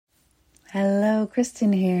Hello,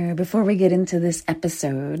 Kristen here. Before we get into this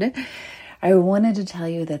episode, I wanted to tell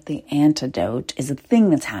you that the antidote is a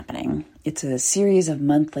thing that's happening. It's a series of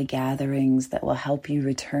monthly gatherings that will help you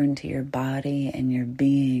return to your body and your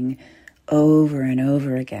being over and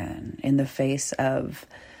over again in the face of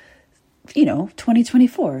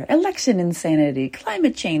 2024, election insanity,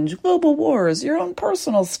 climate change, global wars, your own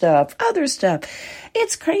personal stuff, other stuff.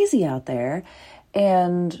 It's crazy out there.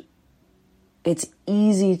 And it's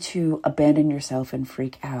easy to abandon yourself and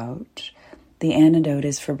freak out. The antidote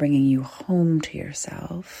is for bringing you home to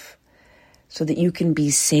yourself so that you can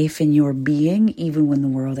be safe in your being, even when the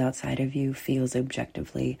world outside of you feels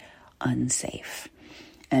objectively unsafe.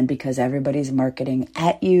 And because everybody's marketing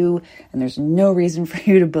at you, and there's no reason for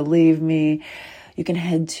you to believe me, you can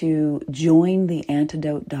head to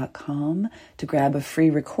jointheantidote.com to grab a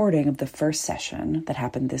free recording of the first session that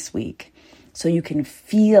happened this week, so you can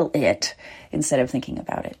feel it instead of thinking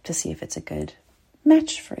about it to see if it's a good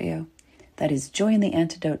match for you. That is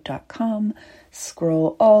jointheantidote.com.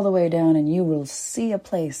 Scroll all the way down and you will see a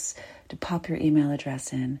place to pop your email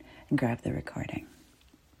address in and grab the recording.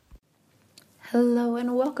 Hello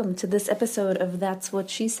and welcome to this episode of That's What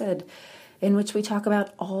She Said, in which we talk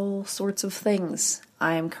about all sorts of things.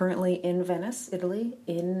 I am currently in Venice, Italy,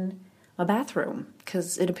 in a bathroom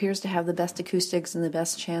because it appears to have the best acoustics and the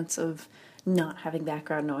best chance of not having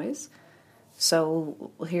background noise. So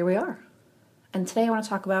here we are. And today I want to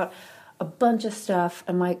talk about a bunch of stuff.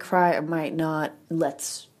 I might cry, I might not.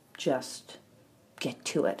 Let's just get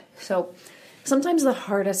to it. So sometimes the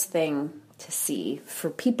hardest thing to see for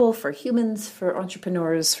people, for humans, for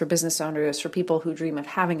entrepreneurs, for business owners, for people who dream of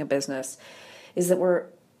having a business is that we're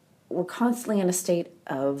constantly in a state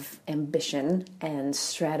of ambition and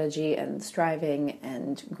strategy and striving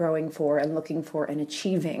and growing for and looking for and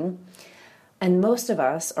achieving. And most of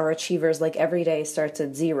us are achievers, like every day starts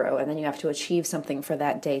at 0, and then you have to achieve something for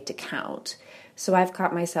that day to count. So I've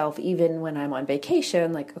caught myself, even when I'm on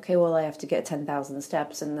vacation, like, okay, well, I have to get 10,000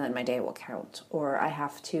 steps and then my day will count. Or I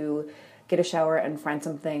have to get a shower and find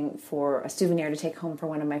something for a souvenir to take home for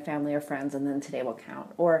one of my family or friends, and then today will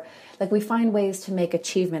count. Or like we find ways to make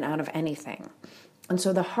achievement out of anything. And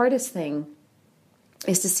so the hardest thing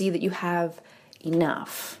is to see that you have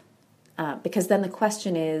enough. Because then the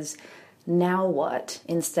question is, now what,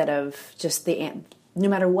 instead of just no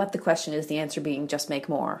matter what the question is, the answer being just make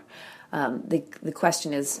more. The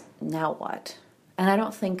question is, now what? And I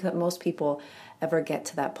don't think that most people ever get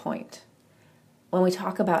to that point. When we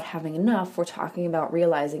talk about having enough, we're talking about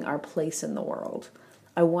realizing our place in the world.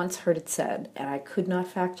 I once heard it said, and I could not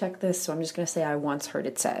fact check this, so I'm just going to say I once heard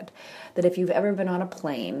it said, that if you've ever been on a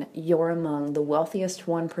plane, you're among the wealthiest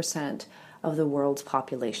 1% of the world's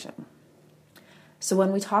population. So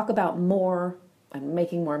when we talk about more and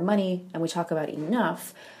making more money, and we talk about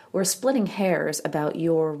enough, we're splitting hairs about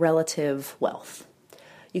your relative wealth.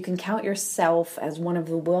 You can count yourself as one of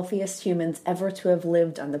the wealthiest humans ever to have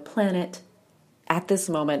lived on the planet at this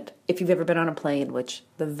moment, if you've ever been on a plane, which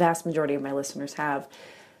the vast majority of my listeners have,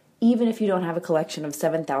 even if you don't have a collection of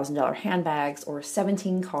 $7,000 handbags or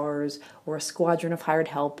 17 cars or a squadron of hired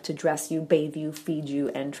help to dress you, bathe you, feed you,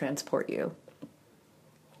 and transport you.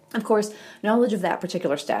 Of course, knowledge of that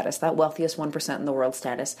particular status, that wealthiest 1% in the world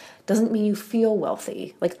status, doesn't mean you feel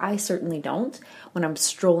wealthy. Like, I certainly don't. When I'm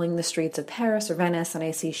strolling the streets of Paris or Venice and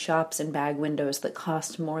I see shops and bag windows that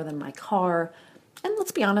cost more than my car, and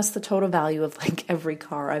let's be honest, the total value of like every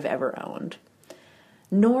car I've ever owned.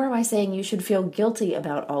 Nor am I saying you should feel guilty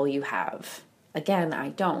about all you have. Again, I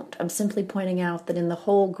don't. I'm simply pointing out that in the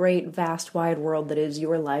whole great, vast, wide world that is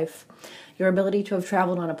your life, your ability to have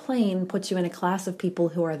traveled on a plane puts you in a class of people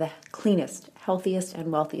who are the cleanest, healthiest,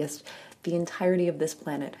 and wealthiest the entirety of this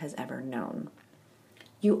planet has ever known.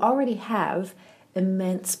 You already have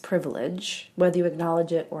immense privilege, whether you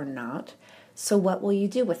acknowledge it or not, so what will you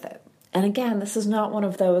do with it? And again, this is not one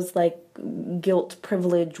of those like guilt,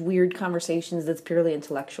 privilege, weird conversations that's purely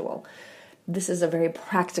intellectual. This is a very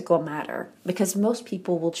practical matter because most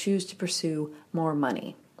people will choose to pursue more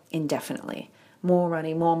money indefinitely. More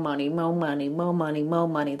money, more money, more money, more money, more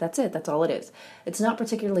money. That's it. That's all it is. It's not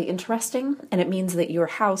particularly interesting, and it means that your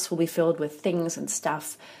house will be filled with things and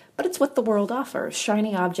stuff, but it's what the world offers.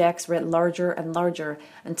 Shiny objects writ larger and larger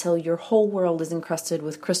until your whole world is encrusted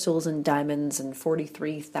with crystals and diamonds and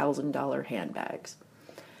 $43,000 handbags.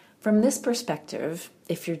 From this perspective,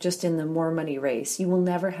 if you're just in the more money race, you will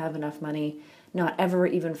never have enough money, not ever,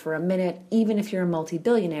 even for a minute, even if you're a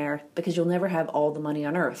multi-billionaire, because you'll never have all the money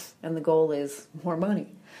on earth, and the goal is more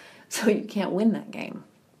money. So you can't win that game.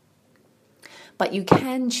 But you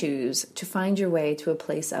can choose to find your way to a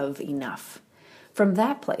place of enough. From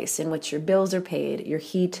that place in which your bills are paid, your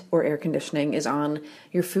heat or air conditioning is on,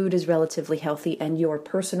 your food is relatively healthy, and your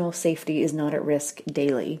personal safety is not at risk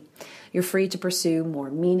daily, you're free to pursue more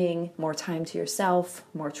meaning, more time to yourself,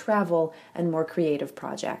 more travel, and more creative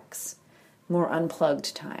projects. More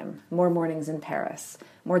unplugged time, more mornings in Paris,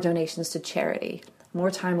 more donations to charity,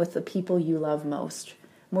 more time with the people you love most,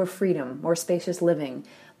 more freedom, more spacious living,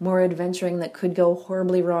 more adventuring that could go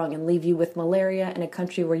horribly wrong and leave you with malaria in a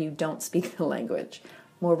country where you don't speak the language,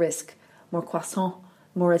 more risk, more croissant,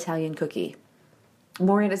 more Italian cookie.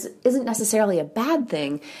 More isn't necessarily a bad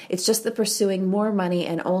thing, it's just that pursuing more money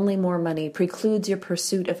and only more money precludes your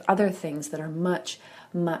pursuit of other things that are much,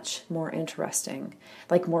 much more interesting,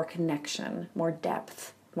 like more connection, more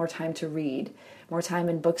depth, more time to read, more time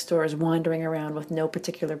in bookstores wandering around with no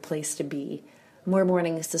particular place to be, more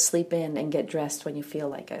mornings to sleep in and get dressed when you feel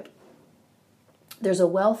like it. There's a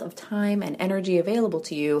wealth of time and energy available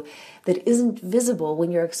to you that isn't visible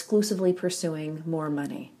when you're exclusively pursuing more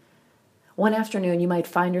money. One afternoon, you might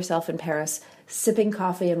find yourself in Paris sipping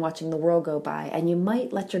coffee and watching the world go by, and you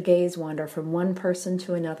might let your gaze wander from one person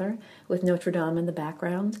to another with Notre Dame in the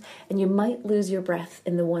background, and you might lose your breath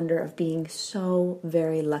in the wonder of being so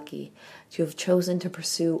very lucky to have chosen to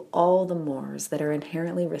pursue all the mores that are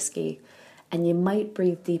inherently risky, and you might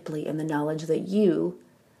breathe deeply in the knowledge that you,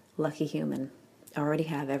 lucky human, already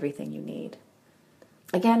have everything you need.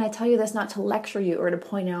 Again, I tell you this not to lecture you or to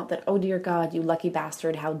point out that, oh dear God, you lucky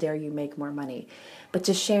bastard, how dare you make more money, but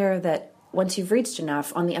to share that once you've reached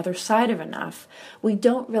enough, on the other side of enough, we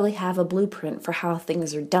don't really have a blueprint for how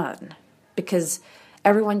things are done, because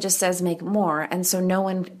everyone just says make more, and so no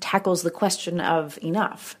one tackles the question of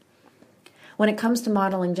enough. When it comes to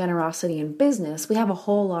modeling generosity in business, we have a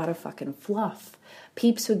whole lot of fucking fluff.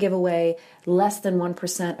 Peeps who give away less than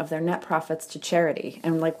 1% of their net profits to charity,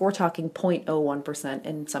 and we're talking 0.01%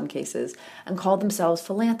 in some cases, and call themselves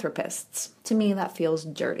philanthropists. To me, that feels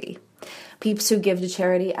dirty. Peeps who give to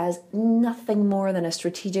charity as nothing more than a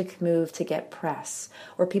strategic move to get press,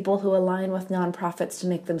 or people who align with nonprofits to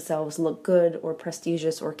make themselves look good or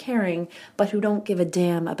prestigious or caring, but who don't give a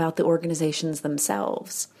damn about the organizations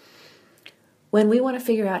themselves. When we want to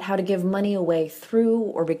figure out how to give money away through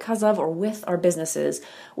or because of or with our businesses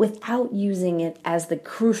without using it as the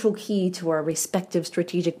crucial key to our respective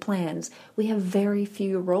strategic plans, we have very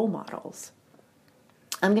few role models.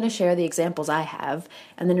 I'm going to share the examples I have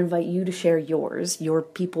and then invite you to share yours, your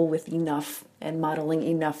people with enough and modeling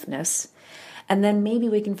enoughness. And then maybe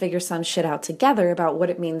we can figure some shit out together about what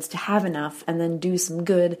it means to have enough and then do some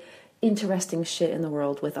good, interesting shit in the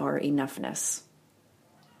world with our enoughness.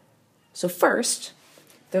 So first,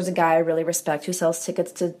 there's a guy I really respect who sells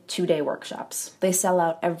tickets to 2-day workshops. They sell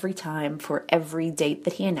out every time for every date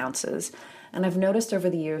that he announces, and I've noticed over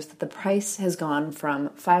the years that the price has gone from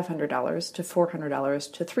 $500 to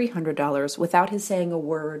 $400 to $300 without his saying a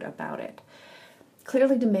word about it.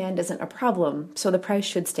 Clearly demand isn't a problem, so the price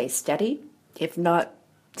should stay steady, if not,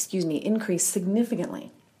 increase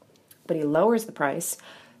significantly. But he lowers the price,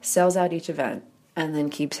 sells out each event, and then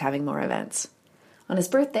keeps having more events. On his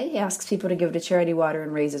birthday, he asks people to give to charity water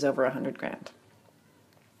and raises over $100,000.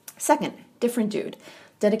 Second, different dude,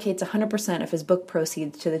 dedicates 100% of his book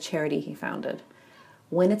proceeds to the charity he founded.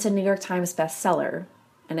 When it's a New York Times bestseller,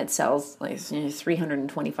 and it sells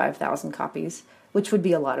 325,000 copies, which would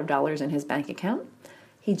be a lot of dollars in his bank account,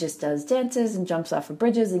 he just does dances and jumps off of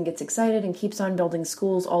bridges and gets excited and keeps on building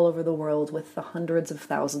schools all over the world with the hundreds of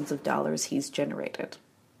thousands of dollars he's generated.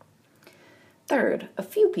 Third, a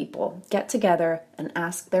few people get together and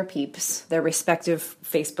ask their peeps, their respective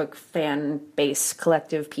Facebook fan base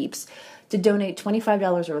collective peeps, to donate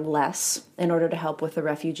 $25 or less in order to help with the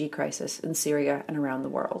refugee crisis in Syria and around the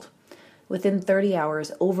world. Within 30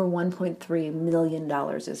 hours, over $1.3 million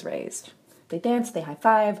is raised. They dance, they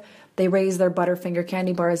high-five, they raise their Butterfinger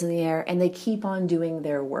candy bars in the air, and they keep on doing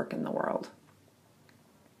their work in the world.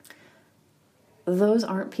 Those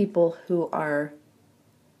aren't people who are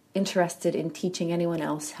interested in teaching anyone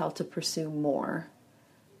else how to pursue more.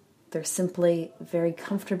 They're simply very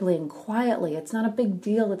comfortably and quietly. It's not a big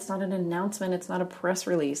deal. It's not an announcement. It's not a press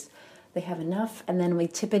release. They have enough, and then we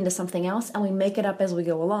tip into something else, and we make it up as we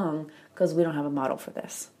go along because we don't have a model for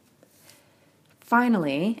this.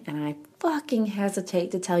 Finally, and I fucking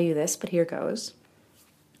hesitate to tell you this, but here goes.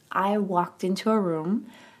 I walked into a room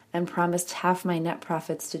and promised half my net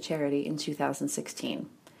profits to charity in 2016.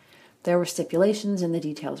 There were stipulations and the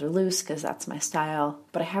details are loose because that's my style,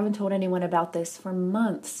 but I haven't told anyone about this for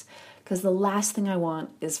months because the last thing I want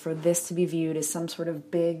is for this to be viewed as some sort of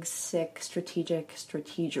big, sick, strategic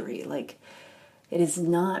strategery. It is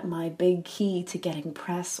not my big key to getting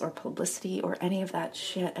press or publicity or any of that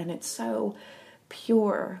shit, and it's so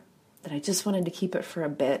pure that I just wanted to keep it for a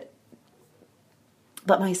bit.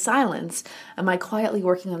 But my silence and my quietly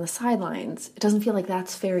working on the sidelines, it doesn't feel like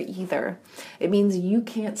that's fair either. It means you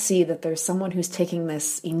can't see that there's someone who's taking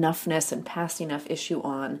this enoughness and past enough issue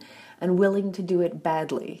on and willing to do it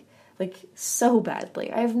badly. Like, so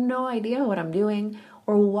badly. I have no idea what I'm doing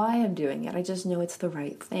or why I'm doing it. I just know it's the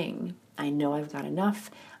right thing. I know I've got enough.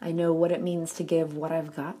 I know what it means to give what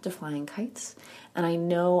I've got to flying kites. And I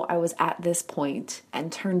know I was at this point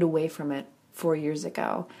and turned away from it 4 years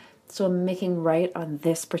ago. So I'm making right on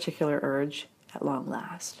this particular urge at long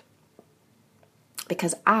last.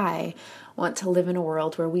 Because I want to live in a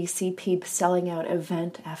world where we see people selling out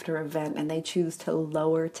event after event and they choose to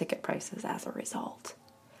lower ticket prices as a result.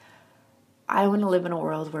 I want to live in a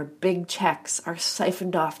world where big checks are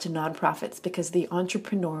siphoned off to nonprofits because the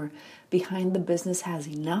entrepreneur behind the business has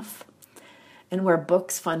enough, and where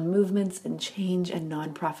books fund movements and change and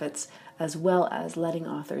nonprofits, as well as letting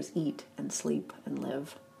authors eat and sleep and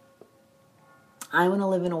live. I want to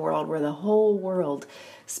live in a world where the whole world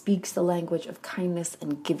speaks the language of kindness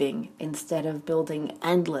and giving instead of building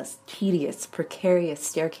endless, tedious, precarious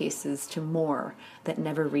staircases to more that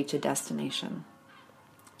never reach a destination.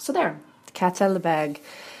 So there. Cat's out of the bag.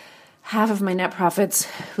 Half of my net profits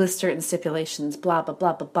with certain stipulations, blah, blah,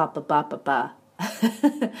 blah, blah, blah, blah, blah, blah,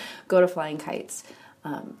 go to flying kites.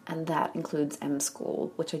 And that includes M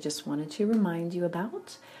School, which I just wanted to remind you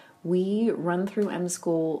about. We run through M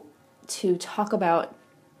School to talk about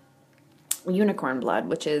unicorn blood,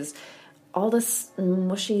 which is all this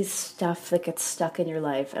mushy stuff that gets stuck in your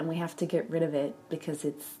life, and we have to get rid of it because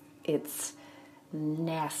it's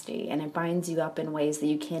nasty and it binds you up in ways that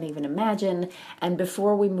you can't even imagine. And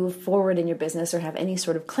before we move forward in your business or have any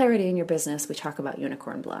sort of clarity in your business, we talk about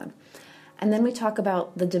unicorn blood. And then we talk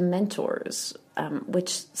about the dementors,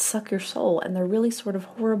 which suck your soul, and they're really sort of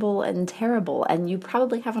horrible and terrible, and you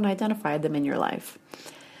probably haven't identified them in your life.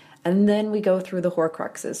 And then we go through the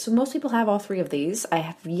Horcruxes. So most people have all three of these. I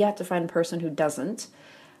have yet to find a person who doesn't.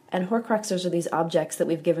 And Horcruxes are these objects that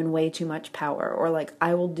we've given way too much power, or like,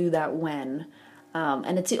 I will do that when.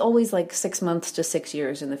 And it's always like 6 months to 6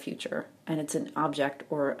 years in the future. And it's an object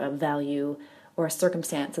or a value or a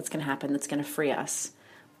circumstance that's going to happen that's going to free us.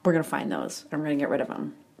 We're going to find those. And we're going to get rid of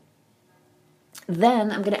them.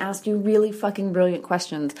 Then I'm going to ask you really fucking brilliant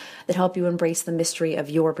questions that help you embrace the mystery of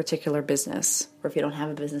your particular business. Or if you don't have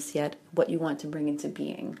a business yet, what you want to bring into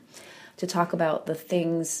being. To talk about the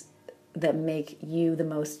things that make you the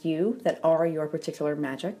most you, that are your particular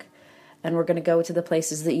magic. And we're going to go to the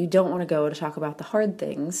places that you don't want to go to talk about the hard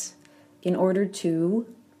things in order to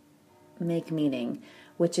make meaning,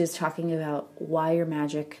 which is talking about why your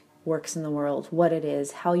magic works in the world, what it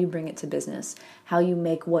is, how you bring it to business, how you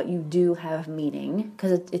make what you do have meaning,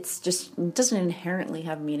 because it doesn't inherently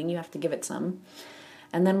have meaning. You have to give it some.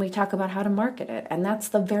 And then we talk about how to market it. And that's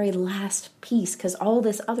the very last piece, because all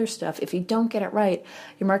this other stuff, if you don't get it right,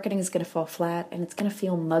 your marketing is going to fall flat and it's going to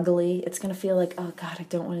feel muggly. It's going to feel like, oh God, I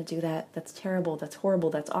don't want to do that. That's terrible. That's horrible.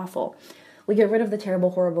 That's awful. We get rid of the terrible,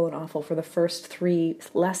 horrible, and awful for the first 3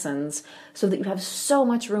 lessons so that you have so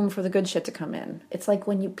much room for the good shit to come in. It's like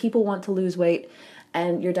when people want to lose weight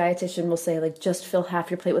and your dietitian will say, like, just fill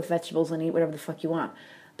half your plate with vegetables and eat whatever the fuck you want.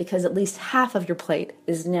 Because at least half of your plate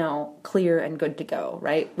is now clear and good to go,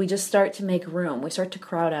 right? We just start to make room. We start to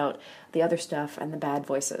crowd out the other stuff and the bad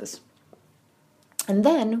voices. And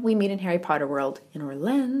then we meet in Harry Potter World in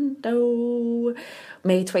Orlando,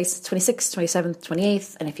 May 26th, 27th,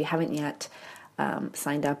 28th. And if you haven't yet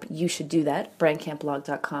signed up, you should do that.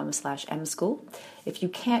 brandcampblog.com/mschool. If you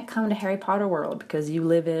can't come to Harry Potter World because you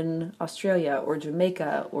live in Australia or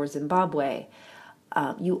Jamaica or Zimbabwe,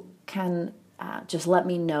 you can just let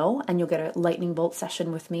me know and you'll get a lightning bolt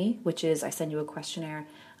session with me, which is I send you a questionnaire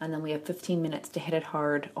and then we have 15 minutes to hit it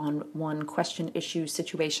hard on one question, issue,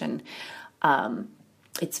 situation.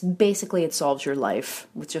 It solves your life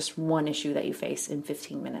with just one issue that you face in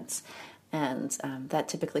 15 minutes. And that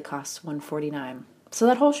typically costs $149. So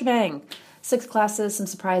that whole shebang, 6 classes, some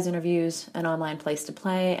surprise interviews, an online place to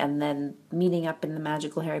play, and then meeting up in the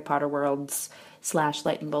magical Harry Potter Worlds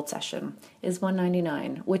 /lightning bolt session is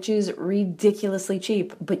 $199, which is ridiculously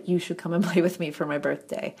cheap, but you should come and play with me for my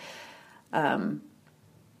birthday.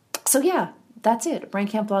 So yeah, that's it.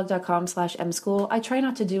 brandcampblog.com/mschool. I try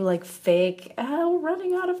not to do like fake,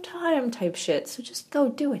 running out of time type shit. So just go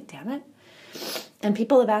do it, damn it. And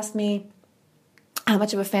people have asked me, how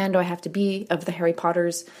much of a fan do I have to be of the Harry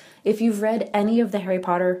Potters? If you've read any of the Harry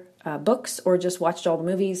Potter books or just watched all the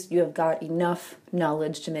movies, you have got enough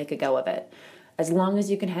knowledge to make a go of it. As long as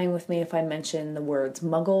you can hang with me if I mention the words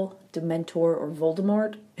Muggle, Dementor, or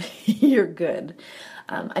Voldemort, you're good.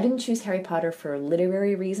 I didn't choose Harry Potter for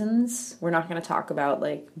literary reasons. We're not going to talk about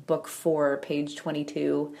like book 4, page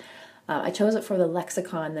 22. I chose it for the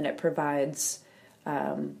lexicon that it provides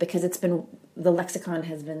because the lexicon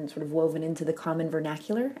has been sort of woven into the common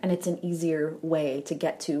vernacular, and it's an easier way to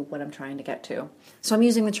get to what I'm trying to get to. So I'm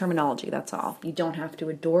using the terminology, that's all. You don't have to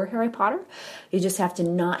adore Harry Potter. You just have to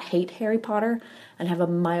not hate Harry Potter and have a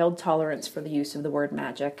mild tolerance for the use of the word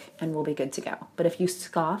magic, and we'll be good to go. But if you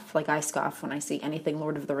scoff, like I scoff when I see anything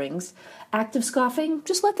Lord of the Rings, active scoffing,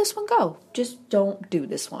 just let this one go. Just don't do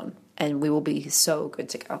this one, and we will be so good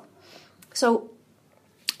to go. So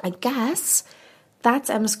I guess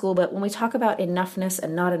that's M School, but when we talk about enoughness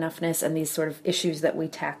and not enoughness and these sort of issues that we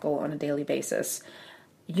tackle on a daily basis,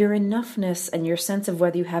 your enoughness and your sense of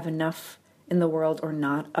whether you have enough in the world or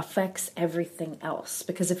not affects everything else.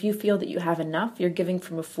 Because if you feel that you have enough, you're giving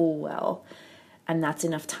from a full well, and that's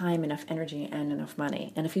enough time, enough energy, and enough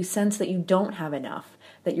money. And if you sense that you don't have enough,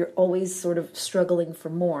 that you're always sort of struggling for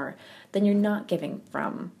more, then you're not giving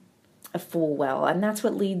from a full well. And that's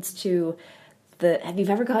what leads to have you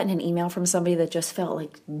ever gotten an email from somebody that just felt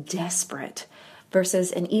like desperate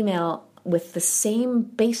versus an email with the same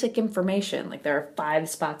basic information, like there are 5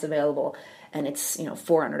 spots available and it's,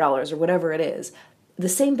 $400 or whatever it is, the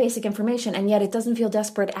same basic information, and yet it doesn't feel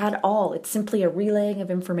desperate at all. It's simply a relaying of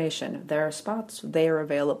information. There are spots, they are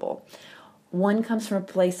available. One comes from a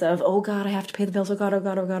place of, oh God, I have to pay the bills, oh God, oh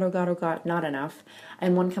God, oh God, oh God, oh God, not enough.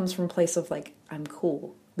 And one comes from a place of like, I'm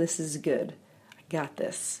cool, this is good, I got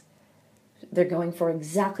this. They're going for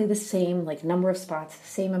exactly the same number of spots,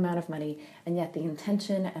 same amount of money, and yet the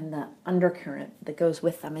intention and the undercurrent that goes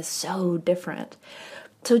with them is so different.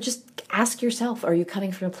 So just ask yourself, are you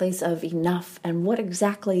coming from a place of enough? And what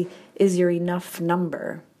exactly is your enough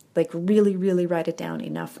number? Really, really write it down,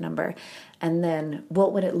 enough number. And then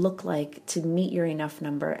what would it look like to meet your enough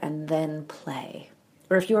number and then play?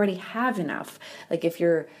 Or if you already have enough, if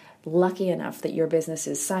you're lucky enough that your business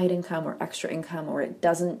is side income or extra income, or it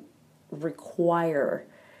doesn't require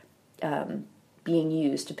being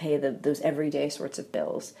used to pay those everyday sorts of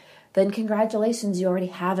bills, then congratulations, you already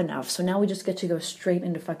have enough. So now we just get to go straight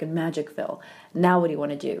into fucking Magicville. Now what do you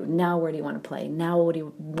want to do? Now where do you want to play? Now what do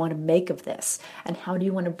you want to make of this? And how do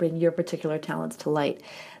you want to bring your particular talents to light?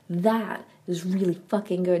 That is really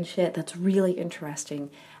fucking good shit. That's really interesting.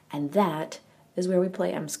 And that is where we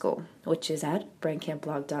play M School, which is at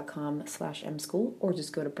braincampblog.com/mschool, or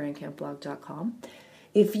just go to braincampblog.com.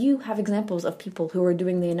 If you have examples of people who are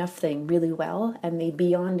doing the enough thing really well and the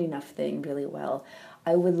beyond enough thing really well,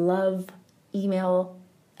 I would love email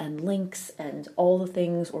and links and all the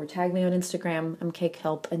things, or tag me on Instagram,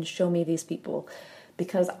 mcakehelp, and show me these people,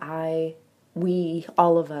 because we,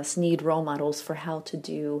 all of us, need role models for how to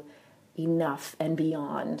do enough and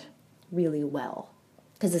beyond really well,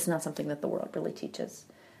 because it's not something that the world really teaches.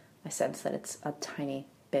 I sense that it's a tiny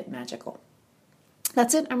bit magical.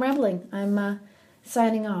 That's it. I'm rambling. I'm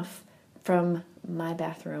signing off from my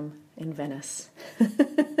bathroom in Venice.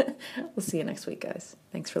 We'll see you next week, guys.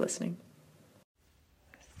 Thanks for listening.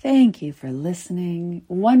 Thank you for listening.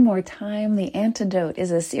 One more time, The Antidote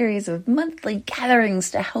is a series of monthly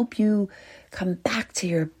gatherings to help you come back to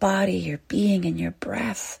your body, your being, and your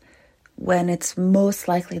breath when it's most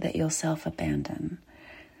likely that you'll self-abandon.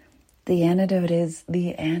 The antidote is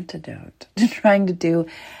the antidote to trying to do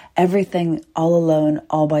everything all alone,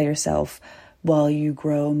 all by yourself, while you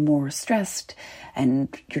grow more stressed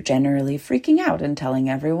and you're generally freaking out and telling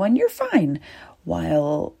everyone you're fine,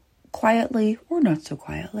 while quietly, or not so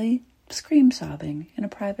quietly, scream sobbing in a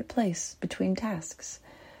private place between tasks.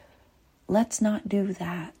 Let's not do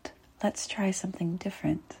that. Let's try something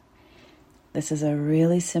different. This is a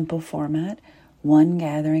really simple format, one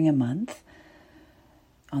gathering a month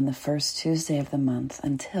on the first Tuesday of the month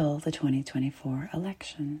until the 2024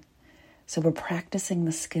 election. So we're practicing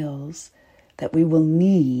the skills that we will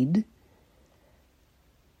need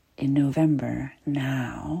in November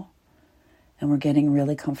now. And we're getting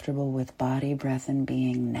really comfortable with body, breath, and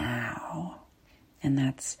being now. And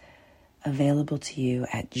that's available to you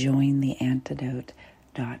at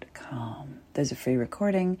jointheantidote.com. There's a free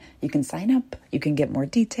recording. You can sign up. You can get more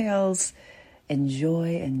details.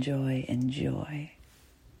 Enjoy, enjoy, enjoy.